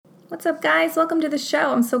What's up, guys? Welcome to the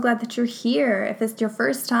show. I'm so glad that you're here. If it's your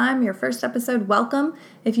first time, your first episode, welcome.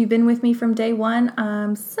 If you've been with me from day one,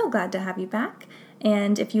 I'm so glad to have you back.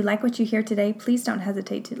 And if you like what you hear today, please don't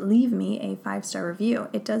hesitate to leave me a 5-star review.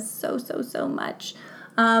 It does so much.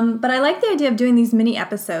 But I like the idea of doing these mini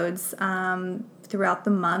episodes throughout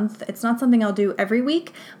the month. It's not something I'll do every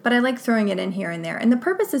week, but I like throwing it in here and there. And the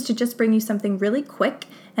purpose is to just bring you something really quick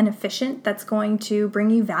and efficient that's going to bring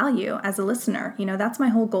you value as a listener. You know, that's my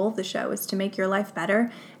whole goal of the show, is to make your life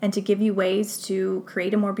better and to give you ways to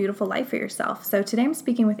create a more beautiful life for yourself. So today I'm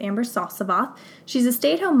speaking with Amber Sosavath. She's a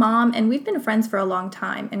stay-at-home mom, and we've been friends for a long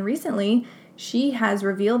time. And recently, she has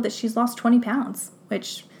revealed that she's lost 20 pounds,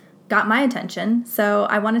 which got my attention. So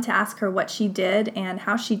I wanted to ask her what she did and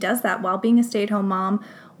how she does that while being a stay-at-home mom,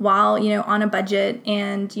 while, on a budget,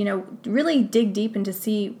 and, really dig deep into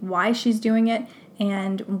see why she's doing it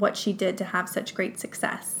and what she did to have such great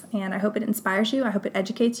success. And I hope it inspires you. I hope it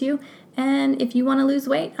educates you. And if you want to lose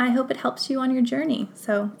weight, I hope it helps you on your journey.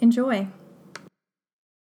 So enjoy.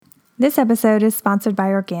 This episode is sponsored by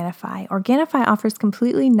Organifi. Organifi offers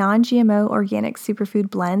completely non-GMO organic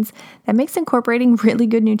superfood blends that makes incorporating really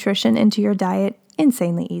good nutrition into your diet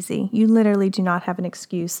insanely easy. You literally do not have an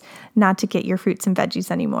excuse not to get your fruits and veggies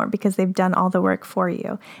anymore because they've done all the work for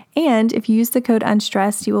you. And if you use the code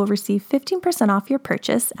UNSTRESSED, you will receive 15% off your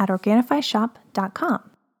purchase at OrganifiShop.com.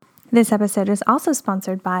 This episode is also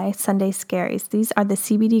sponsored by Sunday Scaries. These are the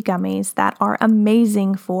CBD gummies that are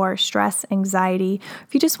amazing for stress, anxiety.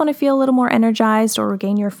 If you just want to feel a little more energized or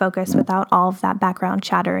regain your focus without all of that background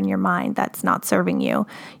chatter in your mind that's not serving you,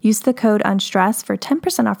 use the code UNSTRESSED for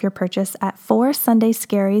 10% off your purchase at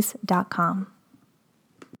 4sundayscaries.com.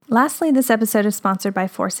 Lastly, this episode is sponsored by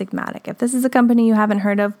Four Sigmatic. If this is a company you haven't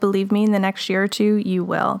heard of, believe me, in the next year or two, you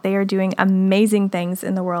will. They are doing amazing things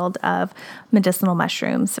in the world of medicinal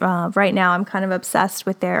mushrooms. Right now, I'm kind of obsessed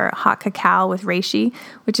with their hot cacao with reishi,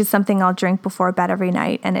 which is something I'll drink before bed every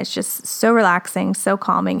night. And it's just so relaxing, so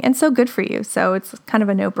calming, and so good for you. So it's kind of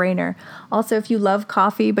a no-brainer. Also, if you love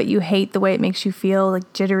coffee, but you hate the way it makes you feel,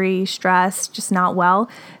 like jittery, stressed, just not well,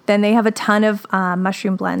 then they have a ton of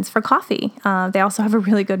mushroom blends for coffee. They also have a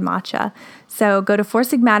really good matcha. So go to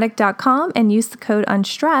foursigmatic.com and use the code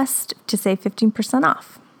UNSTRESSED to save 15%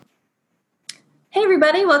 off. Hey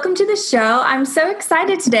everybody, welcome to the show. I'm so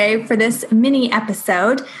excited today for this mini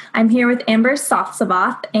episode. I'm here with Amber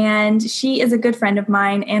Sosavath, and she is a good friend of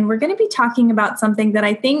mine, and we're going to be talking about something that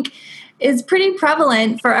I think is pretty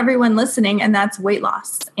prevalent for everyone listening, and that's weight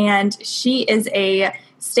loss. And she is a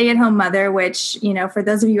stay-at-home mother, which, for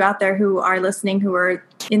those of you out there who are listening, who are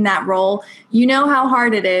in that role, you know how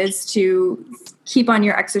hard it is to keep on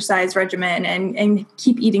your exercise regimen and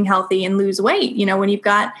keep eating healthy and lose weight, when you've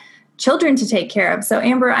got children to take care of. So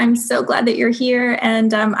Amber, I'm so glad that you're here,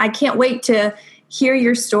 and I can't wait to hear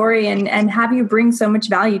your story and have you bring so much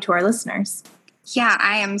value to our listeners. Yeah,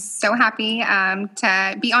 I am so happy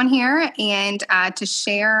to be on here and to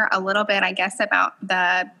share a little bit, I guess, about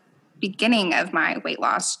the beginning of my weight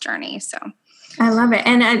loss journey. So I love it.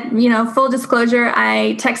 And, full disclosure,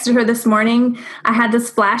 I texted her this morning. I had this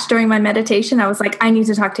flash during my meditation. I was like, I need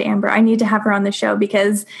to talk to Amber. I need to have her on the show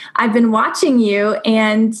because I've been watching you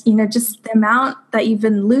and, just the amount that you've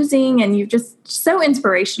been losing, and you've just so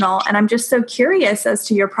inspirational. And I'm just so curious as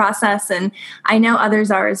to your process. And I know others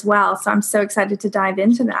are as well. So I'm so excited to dive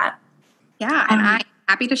into that. Yeah. And I'm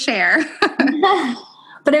happy to share.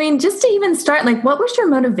 But just to even start, what was your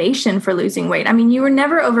motivation for losing weight? You were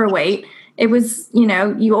never overweight. It was,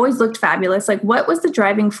 you always looked fabulous. What was the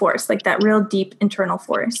driving force, that real deep internal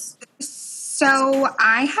force? So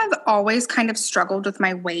I have always kind of struggled with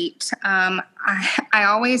my weight. I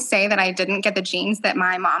always say that I didn't get the genes that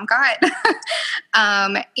my mom got.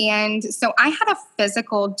 And so I had a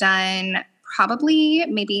physical done probably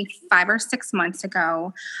maybe 5 or 6 months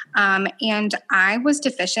ago. And I was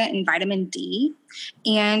deficient in vitamin D.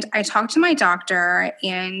 And I talked to my doctor,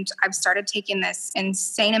 and I've started taking this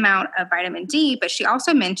insane amount of vitamin D, but she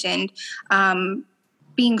also mentioned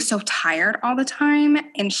being so tired all the time.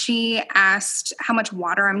 And she asked how much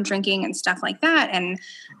water I'm drinking and stuff like that. And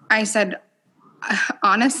I said,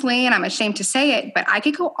 honestly, and I'm ashamed to say it, but I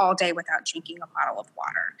could go all day without drinking a bottle of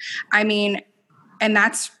water. And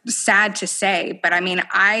that's sad to say, but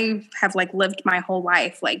I have lived my whole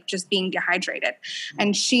life, just being dehydrated.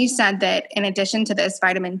 And she said that in addition to this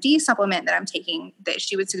vitamin D supplement that I'm taking, that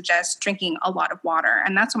she would suggest drinking a lot of water.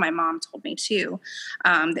 And that's what my mom told me too,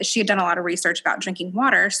 that she had done a lot of research about drinking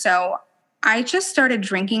water. So I just started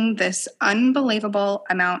drinking this unbelievable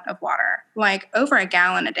amount of water, over a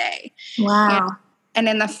gallon a day. Wow. And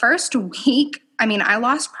in the first week, I mean, I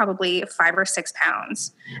lost probably 5 or 6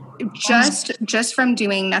 pounds just from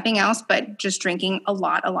doing nothing else, but just drinking a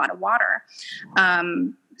lot of water.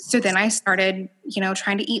 So then I started,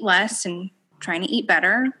 trying to eat less and trying to eat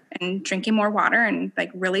better and drinking more water and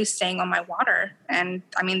like really staying on my water. And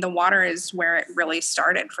I mean, the water is where it really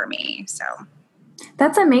started for me. So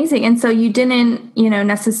that's amazing. And so you didn't,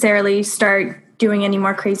 necessarily start doing any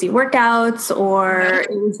more crazy workouts, or it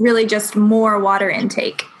was really just more water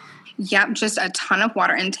intake? Yep, just a ton of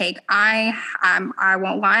water intake. I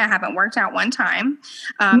won't lie, I haven't worked out one time,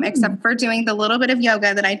 except for doing the little bit of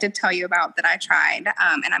yoga that I did tell you about that I tried,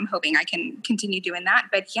 and I'm hoping I can continue doing that.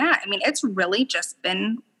 But yeah, I mean, it's really just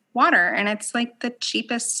been water, and it's like the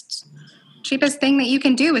cheapest thing that you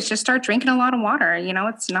can do is just start drinking a lot of water.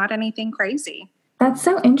 It's not anything crazy. That's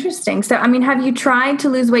so interesting. So, I mean, have you tried to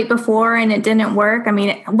lose weight before and it didn't work? I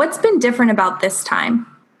mean, what's been different about this time?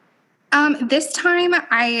 This time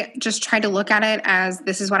I just tried to look at it as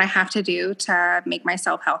this is what I have to do to make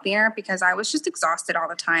myself healthier, because I was just exhausted all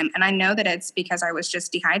the time. And I know that it's because I was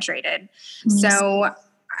just dehydrated. Mm-hmm. So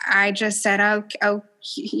I just said,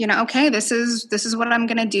 okay, this is what I'm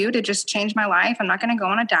going to do to just change my life. I'm not going to go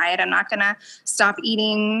on a diet. I'm not going to stop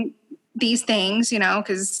eating these things,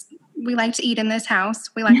 because we like to eat in this house.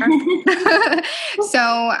 We like our food. So,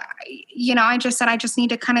 I just said, I just need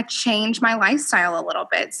to kind of change my lifestyle a little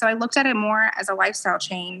bit. So I looked at it more as a lifestyle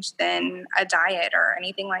change than a diet or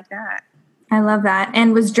anything like that. I love that.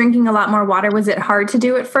 And was drinking a lot more water, was it hard to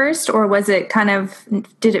do at first, or was it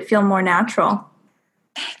did it feel more natural?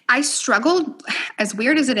 I struggled, as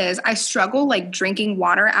weird as it is, I struggle like drinking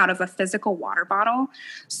water out of a physical water bottle.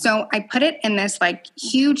 So I put it in this like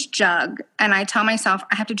huge jug, and I tell myself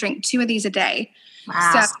I have to drink 2 of these a day.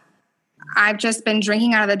 Wow. So I've just been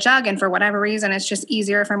drinking out of the jug, and for whatever reason, it's just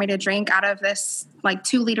easier for me to drink out of this like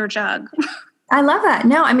 2-liter jug. I love that.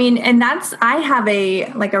 No, I mean, and I have a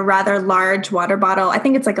rather large water bottle. I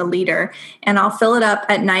think it's like a liter, and I'll fill it up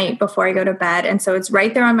at night before I go to bed. And so it's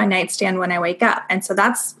right there on my nightstand when I wake up. And so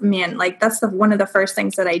that's one of the first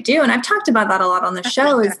things that I do. And I've talked about that a lot on the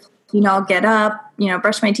show is, I'll get up,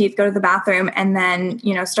 brush my teeth, go to the bathroom, and then,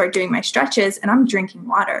 start doing my stretches, and I'm drinking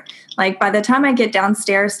water. Like by the time I get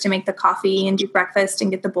downstairs to make the coffee and do breakfast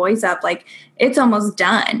and get the boys up, like it's almost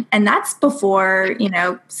done. And that's before,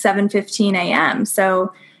 7:15 a.m.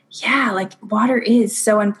 So yeah, like water is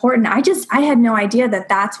so important. I had no idea that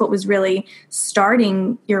that's what was really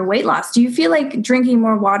starting your weight loss. Do you feel like drinking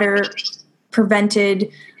more water prevented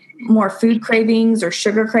more food cravings or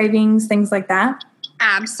sugar cravings, things like that?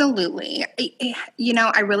 Absolutely.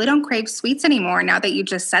 I really don't crave sweets anymore now that you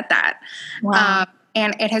just said that. Wow.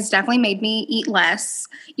 And it has definitely made me eat less.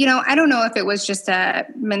 I don't know if it was just a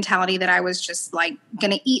mentality that I was just like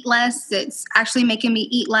going to eat less. It's actually making me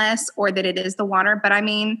eat less, or that it is the water. But I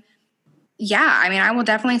mean, I will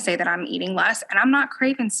definitely say that I'm eating less, and I'm not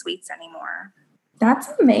craving sweets anymore. That's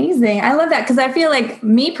amazing. I love that, because I feel like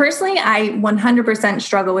me personally, I 100%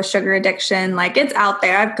 struggle with sugar addiction. Like it's out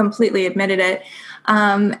there. I've completely admitted it.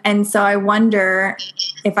 And so I wonder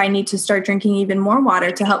if I need to start drinking even more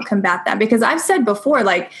water to help combat that, because I've said before,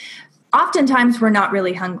 like oftentimes we're not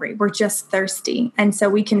really hungry. We're just thirsty. And so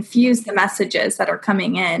we confuse the messages that are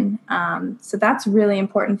coming in. So that's really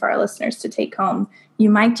important for our listeners to take home.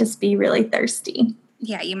 You might just be really thirsty.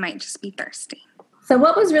 Yeah, you might just be thirsty. So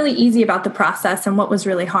what was really easy about the process, and what was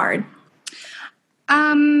really hard?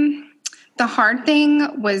 The hard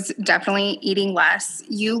thing was definitely eating less.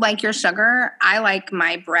 You like your sugar. I like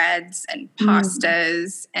my breads and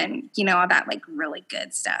pastas and, all that like really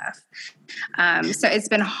good stuff. So it's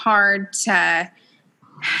been hard to,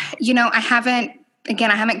 I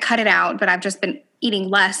haven't cut it out, but I've just been eating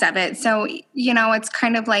less of it. So, it's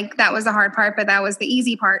kind of like that was the hard part, but that was the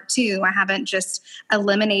easy part too. I haven't just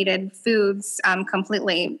eliminated foods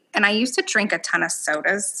completely. And I used to drink a ton of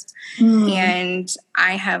sodas, and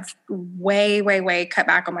I have way, way, way cut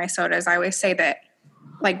back on my sodas. I always say that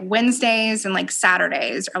like Wednesdays and like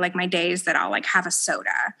Saturdays are like my days that I'll like have a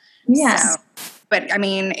soda. Yes. But I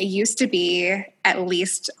mean, it used to be at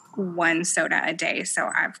least 1 soda a day.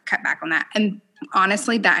 So I've cut back on that. And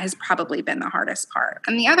honestly, that has probably been the hardest part.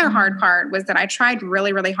 And the other hard part was that I tried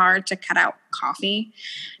really, really hard to cut out coffee.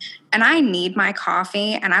 And I need my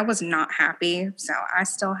coffee, and I was not happy. So I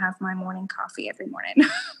still have my morning coffee every morning.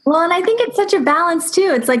 Well, and I think it's such a balance too.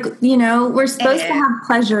 It's like, we're supposed to have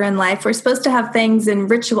pleasure in life. We're supposed to have things in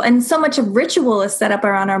ritual, and so much of ritual is set up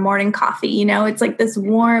around our morning coffee. It's like this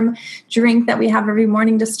warm drink that we have every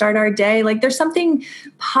morning to start our day. Like there's something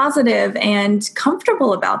positive and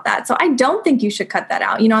comfortable about that. So I don't think you should cut that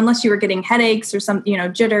out, unless you were getting headaches or some,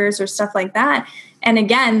 jitters or stuff like that. And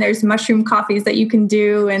again, there's mushroom coffees that you can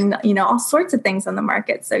do and, all sorts of things on the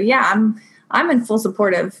market. So yeah, I'm in full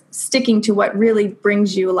support of sticking to what really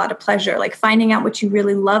brings you a lot of pleasure, like finding out what you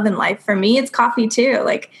really love in life. For me, it's coffee too.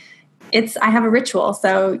 Like I have a ritual.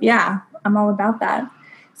 So yeah, I'm all about that.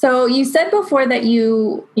 So you said before that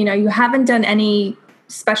you haven't done any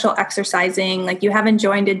special exercising, like you haven't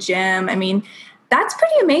joined a gym. I mean, that's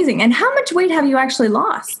pretty amazing. And how much weight have you actually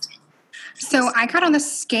lost? So I got on the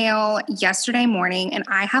scale yesterday morning and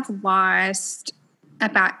I have lost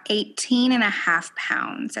about 18 and a half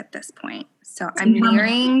pounds at this point. So I'm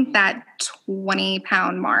nearing that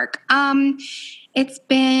 20-pound mark. It's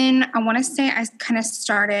been, I want to say I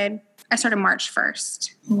started March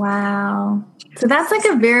 1st. Wow. So that's like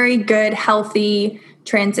a very good, healthy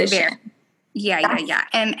transition. Yeah.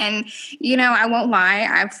 And I won't lie.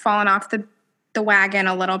 I've fallen off the wagon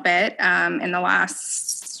a little bit in the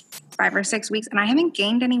last 5 or 6 weeks, and I haven't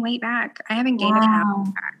gained any weight back. I haven't gained a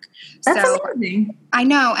pound back. That's amazing. I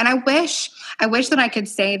know. And I wish that I could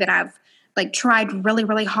say that I've like tried really,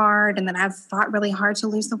 really hard and that I've fought really hard to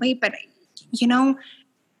lose the weight, but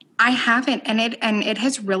I haven't. And it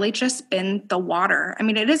has really just been the water. I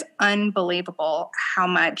mean, it is unbelievable how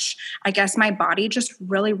much, I guess, my body just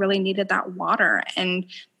really, really needed that water. And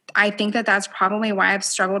I think that that's probably why I've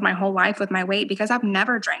struggled my whole life with my weight, because I've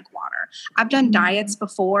never drank water. I've done diets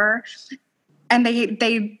before and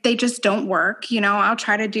they just don't work. I'll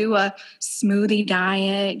try to do a smoothie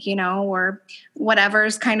diet, or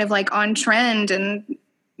whatever's kind of like on trend, and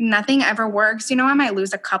nothing ever works. I might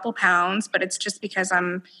lose a couple pounds, but it's just because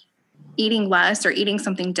I'm eating less or eating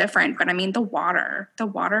something different. But I mean, the water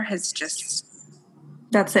has just,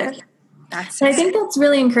 that's it. I think that's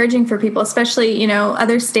really encouraging for people, especially,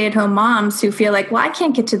 other stay-at-home moms who feel like, well, I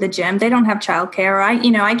can't get to the gym. They don't have childcare. Or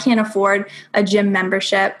I can't afford a gym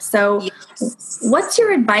membership. So What's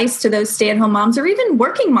your advice to those stay-at-home moms or even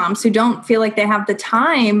working moms who don't feel like they have the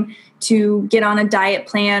time to get on a diet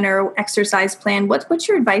plan or exercise plan? What's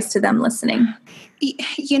your advice to them listening?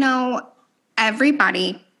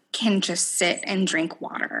 Everybody can just sit and drink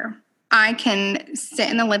water. I can sit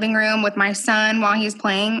in the living room with my son while he's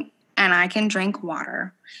playing and I can drink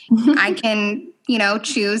water. I can,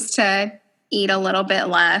 choose to eat a little bit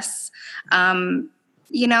less.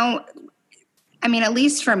 At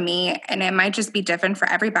least for me, and it might just be different for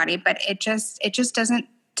everybody, but it just doesn't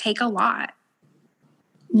take a lot.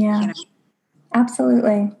 Yeah,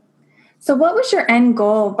 absolutely. So what was your end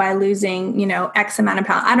goal by losing, X amount of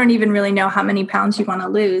pounds? I don't even really know how many pounds you want to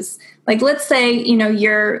lose. Like, let's say,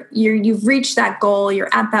 you've reached that goal,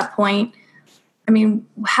 you're at that point. I mean,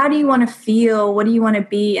 how do you want to feel? What do you want to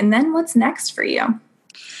be? And then what's next for you?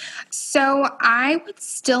 So I would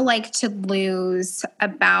still like to lose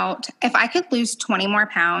if I could lose 20 more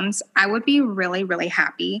pounds, I would be really, really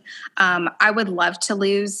happy. I would love to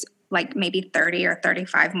lose like maybe 30 or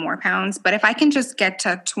 35 more pounds. But if I can just get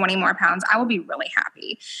to 20 more pounds, I will be really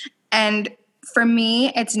happy. And for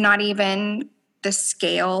me, it's not even the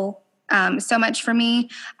scale so much for me.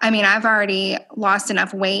 I mean, I've already lost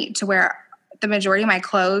enough weight to where the majority of my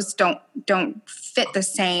clothes don't fit the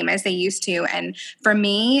same as they used to. And for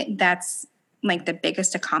me, that's like the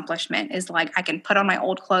biggest accomplishment is like, I can put on my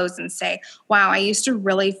old clothes and say, wow, I used to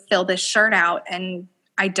really fill this shirt out and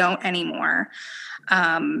I don't anymore.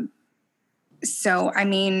 So, I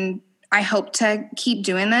mean, I hope to keep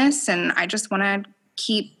doing this and I just want to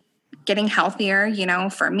keep getting healthier,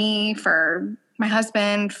 for me, for my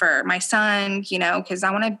husband, for my son, because I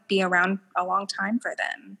want to be around a long time for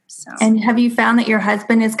them. So. And have you found that your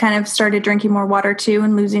husband has kind of started drinking more water too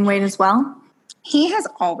and losing weight as well? He has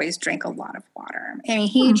always drank a lot of water. I mean,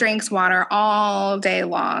 he drinks water all day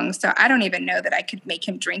long. So I don't even know that I could make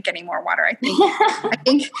him drink any more water. I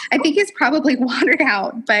think he's probably watered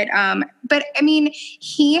out. But I mean,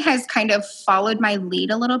 he has kind of followed my lead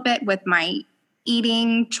a little bit with my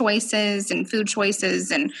eating choices and food choices.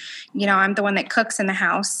 And, I'm the one that cooks in the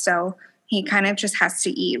house. So he kind of just has to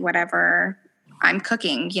eat whatever I'm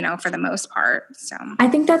cooking, for the most part. So I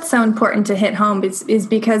think that's so important to hit home is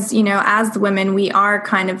because, as the women, we are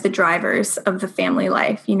kind of the drivers of the family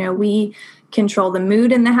life. We control the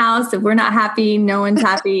mood in the house. If we're not happy, no one's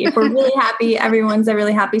happy. If we're really happy, everyone's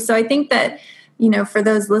really happy. So I think that, for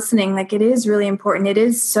those listening, like it is really important. It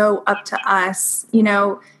is so up to us,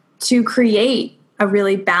 to create a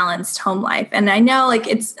really balanced home life. And I know like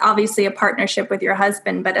it's obviously a partnership with your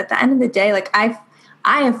husband, but at the end of the day, like I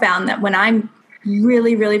have found that when I'm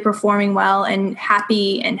really, really performing well and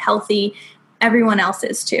happy and healthy, everyone else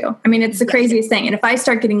is too. I mean, it's the craziest thing. And if I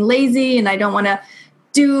start getting lazy and I don't want to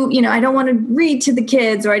I don't want to read to the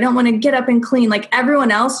kids, or I don't want to get up and clean. Like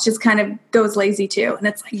everyone else just kind of goes lazy too. And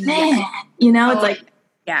it's like, man, it's like,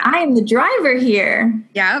 I am the driver here.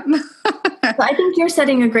 Yeah. So I think you're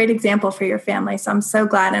setting a great example for your family. So I'm so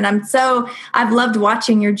glad. And I've loved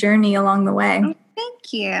watching your journey along the way. Oh,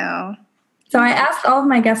 thank you. So I asked all of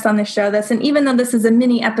my guests on the show this, and even though this is a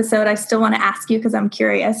mini episode, I still want to ask you because I'm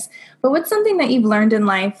curious. But what's something that you've learned in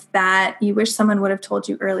life that you wish someone would have told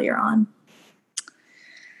you earlier on?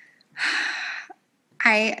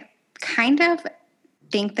 I kind of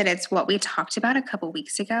think that it's what we talked about a couple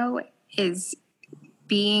weeks ago, is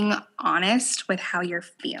being honest with how you're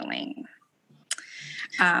feeling.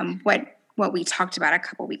 What we talked about a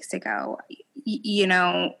couple weeks ago,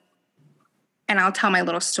 and I'll tell my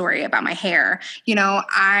little story about my hair.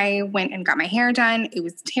 I went and got my hair done. It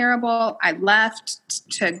was terrible. I left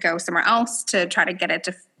to go somewhere else to try to get it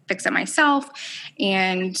to fix it myself.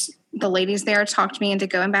 And the ladies there talked me into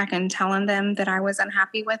going back and telling them that I was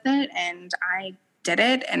unhappy with it. And I did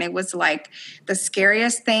it. And it was like the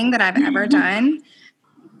scariest thing that I've ever done.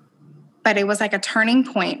 But it was like a turning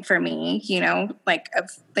point for me, like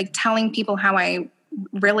telling people how I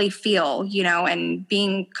really feel, and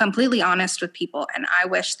being completely honest with people. And I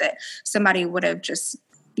wish that somebody would have just,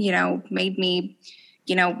 made me,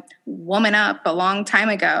 woman up a long time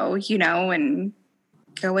ago, and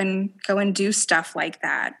go and do stuff like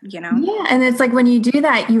that, Yeah. And it's like when you do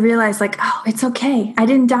that, you realize like, oh, it's okay. I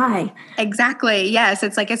didn't die. Exactly. Yes.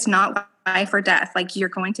 It's like, it's not life or death. Like, you're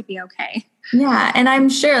going to be okay. Yeah. And I'm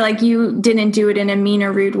sure like you didn't do it in a mean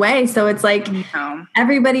or rude way. So it's like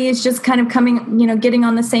everybody is just kind of coming, getting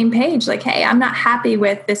on the same page. Like, hey, I'm not happy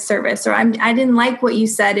with this service, or I didn't like what you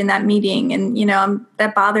said in that meeting. And,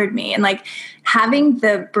 that bothered me. And like having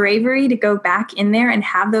the bravery to go back in there and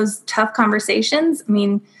have those tough conversations.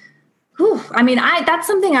 That's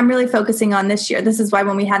something I'm really focusing on this year. This is why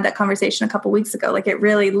when we had that conversation a couple weeks ago, like it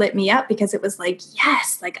really lit me up, because it was like,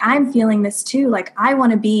 yes, like I'm feeling this too. Like I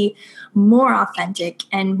want to be more authentic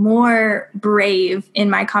and more brave in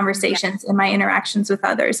my conversations and my interactions with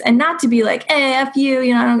others, and not to be like, hey, F you,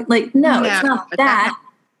 like, no, it's not that.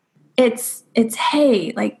 It's,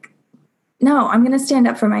 hey, like, no, I'm going to stand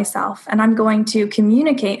up for myself and I'm going to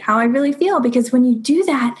communicate how I really feel, because when you do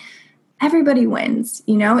that, everybody wins,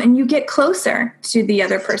 and you get closer to the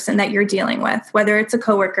other person that you're dealing with, whether it's a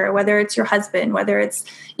coworker, whether it's your husband, whether it's,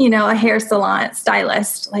 a hair salon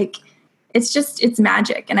stylist. Like it's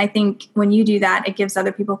magic. And I think when you do that, it gives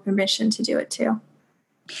other people permission to do it too.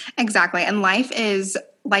 Exactly. And life is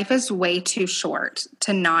way too short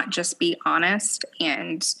to not just be honest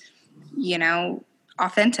and,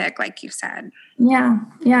 authentic, like you said. Yeah.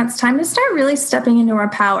 Yeah. It's time to start really stepping into our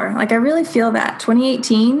power. Like I really feel that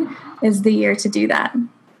 2018 is the year to do that.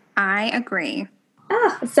 I agree.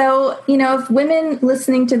 So, if women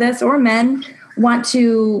listening to this or men want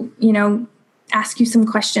to, ask you some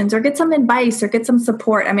questions or get some advice or get some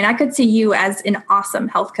support. I mean, I could see you as an awesome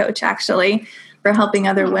health coach, actually, for helping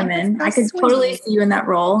other women. So I could totally see you in that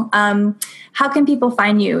role. How can people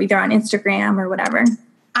find you, either on Instagram or whatever?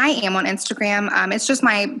 I am on Instagram. It's just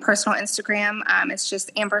my personal Instagram. It's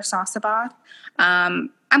just Amber Sossabaugh. I'm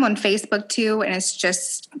on Facebook too, and it's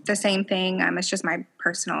just the same thing. It's just my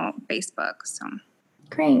personal Facebook. So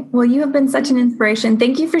great. Well, you have been such an inspiration.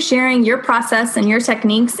 Thank you for sharing your process and your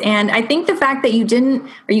techniques. And I think the fact that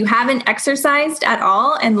you haven't exercised at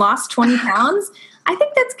all and lost 20 pounds, I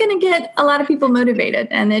think that's going to get a lot of people motivated.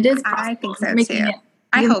 And it is possible. I think so too.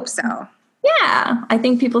 I hope so. Yeah. I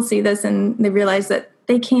think people see this and they realize that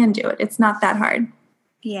they can do it. It's not that hard.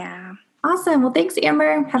 Yeah. Awesome. Well, thanks,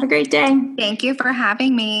 Amber. Have a great day. Thank you for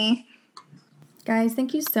having me. Guys,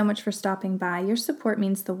 thank you so much for stopping by. Your support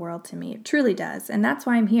means the world to me. It truly does. And that's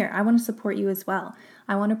why I'm here. I want to support you as well.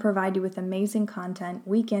 I want to provide you with amazing content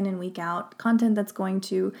week in and week out, content that's going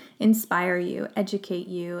to inspire you, educate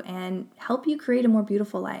you, and help you create a more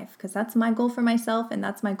beautiful life, because that's my goal for myself and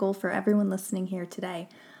that's my goal for everyone listening here today.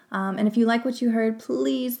 And if you like what you heard,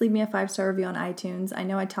 please leave me a 5-star review on iTunes. I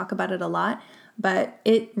know I talk about it a lot, but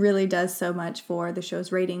it really does so much for the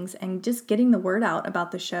show's ratings and just getting the word out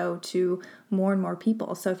about the show to more and more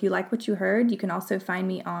people. So if you like what you heard, you can also find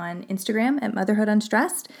me on Instagram at Motherhood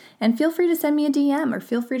Unstressed, and feel free to send me a DM or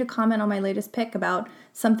feel free to comment on my latest pic about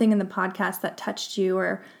something in the podcast that touched you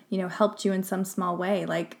or, helped you in some small way.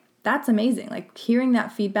 Like, that's amazing. Like, hearing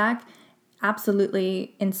that feedback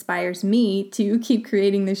absolutely inspires me to keep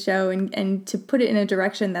creating the show and to put it in a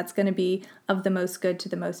direction that's going to be of the most good to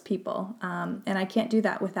the most people. And I can't do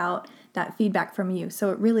that without that feedback from you. So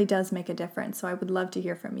it really does make a difference. So I would love to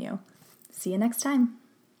hear from you. See you next time.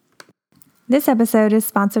 This episode is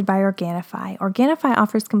sponsored by Organifi. Organifi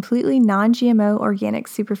offers completely non-GMO organic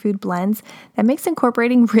superfood blends that makes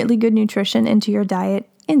incorporating really good nutrition into your diet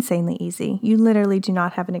insanely easy. You literally do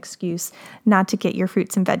not have an excuse not to get your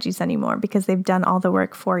fruits and veggies anymore because they've done all the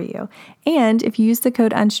work for you. And if you use the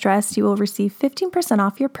code UNSTRESSED, you will receive 15%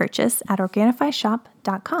 off your purchase at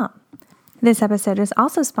OrganifiShop.com. This episode is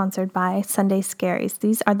also sponsored by Sunday Scaries.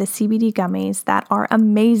 These are the CBD gummies that are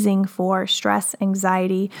amazing for stress,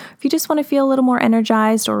 anxiety. If you just want to feel a little more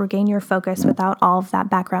energized or regain your focus without all of that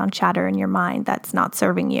background chatter in your mind that's not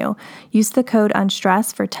serving you, use the code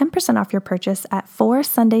UNSTRESSED for 10% off your purchase at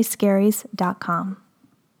 4sundayscaries.com.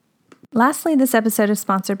 Lastly, this episode is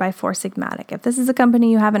sponsored by Four Sigmatic. If this is a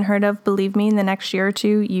company you haven't heard of, believe me, in the next year or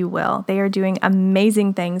two, you will. They are doing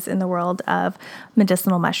amazing things in the world of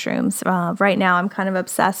medicinal mushrooms. Right now, I'm kind of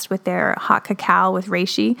obsessed with their hot cacao with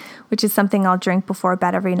reishi, which is something I'll drink before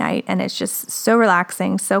bed every night. And it's just so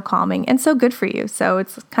relaxing, so calming, and so good for you. So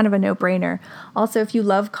it's kind of a no-brainer. Also, if you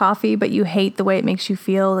love coffee, but you hate the way it makes you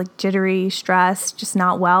feel, like jittery, stressed, just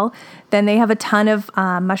not well, then they have a ton of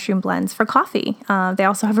mushroom blends for coffee. They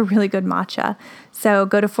also have a really good matcha. So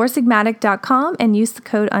go to foursigmatic.com and use the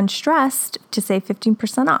code UNSTRESSED to save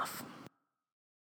 15% off.